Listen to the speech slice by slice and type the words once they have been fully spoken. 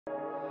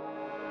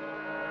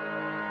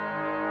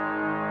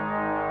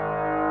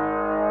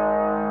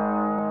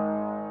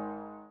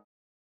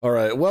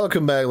Alright,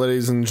 welcome back,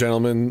 ladies and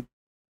gentlemen,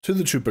 to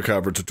the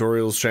Chupacabra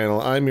Tutorials channel.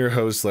 I'm your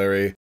host,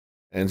 Larry,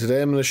 and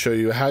today I'm going to show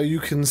you how you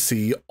can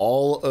see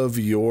all of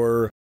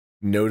your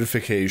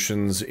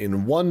notifications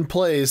in one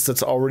place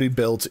that's already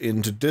built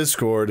into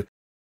Discord,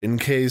 in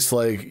case,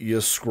 like, you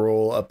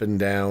scroll up and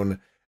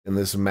down in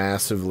this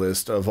massive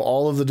list of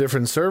all of the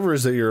different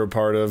servers that you're a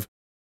part of,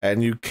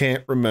 and you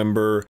can't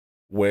remember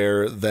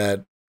where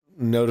that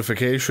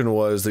notification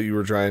was that you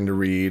were trying to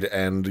read,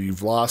 and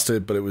you've lost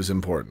it, but it was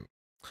important.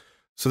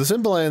 So the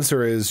simple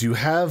answer is you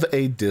have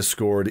a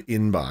Discord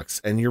inbox,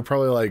 and you're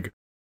probably like,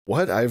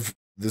 what?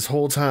 This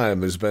whole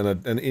time there's been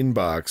an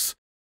inbox,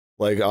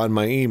 like, on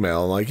my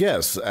email. I'm like,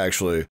 yes,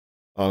 actually.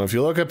 If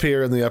you look up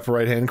here in the upper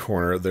right-hand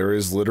corner, there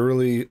is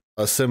literally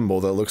a symbol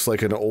that looks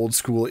like an old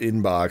school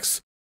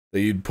inbox that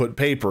you'd put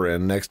paper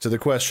in next to the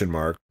question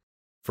mark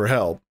for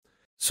help.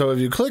 So if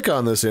you click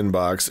on this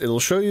inbox, it'll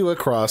show you a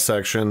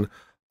cross-section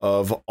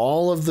of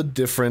all of the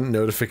different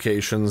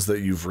notifications that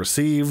you've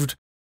received.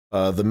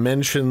 The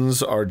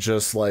mentions are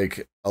just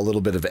like a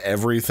little bit of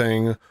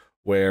everything,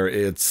 where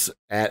it's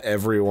at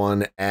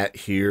everyone, at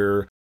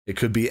here. It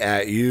could be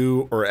at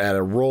you or at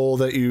a role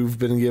that you've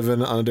been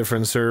given on a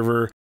different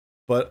server.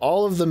 But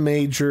all of the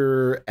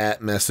major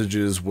at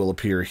messages will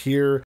appear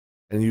here,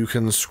 and you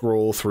can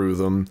scroll through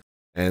them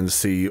and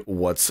see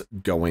what's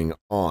going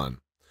on.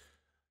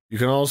 You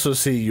can also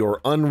see your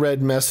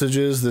unread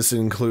messages. This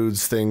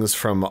includes things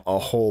from a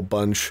whole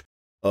bunch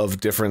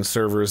of different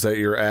servers that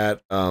you're at.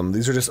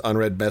 These are just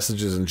unread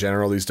messages in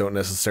general. These don't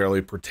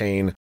necessarily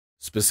pertain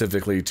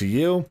specifically to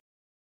you.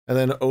 And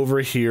then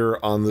over here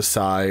on the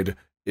side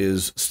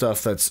is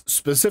stuff that's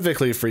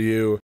specifically for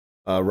you.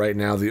 Right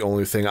now, the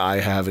only thing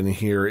I have in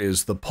here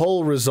is the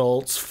poll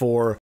results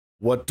for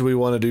what do we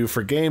want to do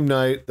for game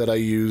night that I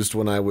used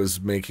when I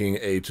was making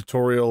a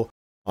tutorial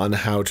on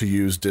how to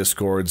use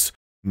Discord's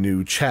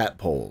new chat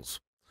polls.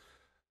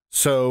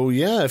 So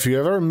yeah, if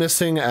you're ever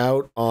missing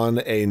out on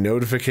a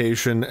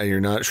notification and you're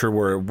not sure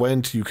where it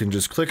went, you can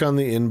just click on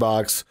the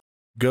inbox,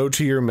 go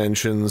to your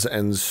mentions,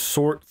 and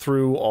sort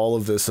through all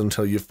of this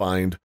until you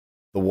find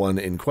the one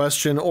in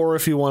question. Or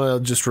if you want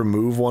to just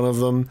remove one of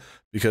them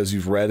because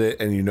you've read it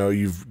and you know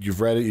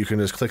you've read it, you can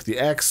just click the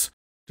X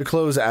to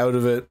close out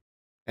of it,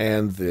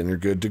 and then you're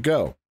good to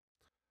go.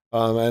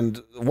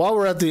 And while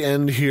we're at the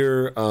end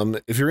here,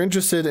 if you're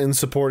interested in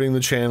supporting the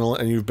channel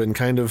and you've been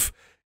kind of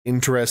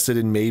interested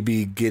in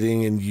maybe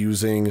getting and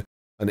using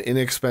an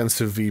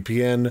inexpensive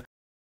VPN,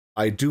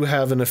 I do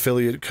have an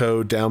affiliate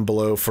code down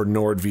below for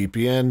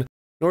NordVPN.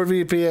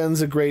 NordVPN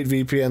is a great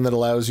VPN that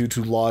allows you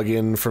to log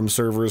in from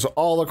servers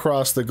all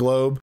across the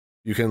globe.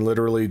 You can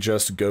literally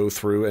just go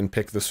through and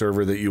pick the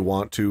server that you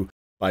want to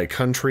by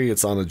country.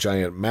 It's on a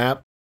giant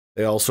map.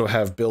 They also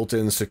have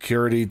built-in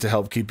security to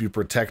help keep you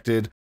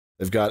protected.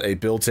 They've got a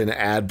built-in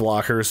ad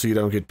blocker so you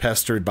don't get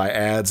pestered by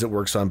ads. It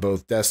works on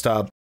both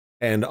desktop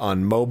and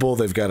on mobile.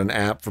 They've got an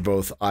app for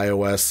both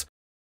iOS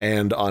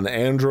and on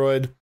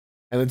Android.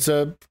 And it's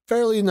a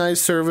fairly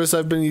nice service.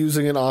 I've been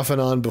using it off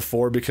and on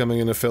before becoming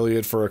an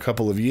affiliate for a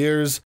couple of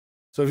years.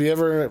 So if you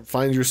ever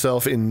find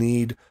yourself in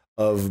need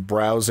of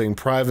browsing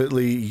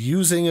privately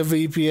using a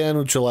VPN,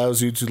 which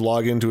allows you to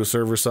log into a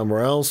server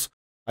somewhere else,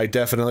 I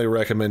definitely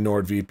recommend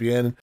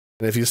NordVPN.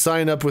 And if you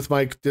sign up with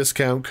my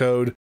discount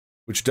code,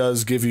 which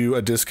does give you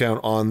a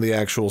discount on the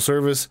actual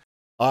service,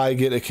 I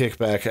get a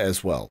kickback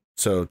as well.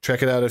 So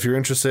check it out if you're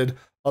interested.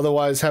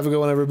 Otherwise, have a good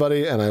one,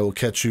 everybody, and I will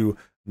catch you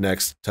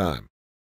next time.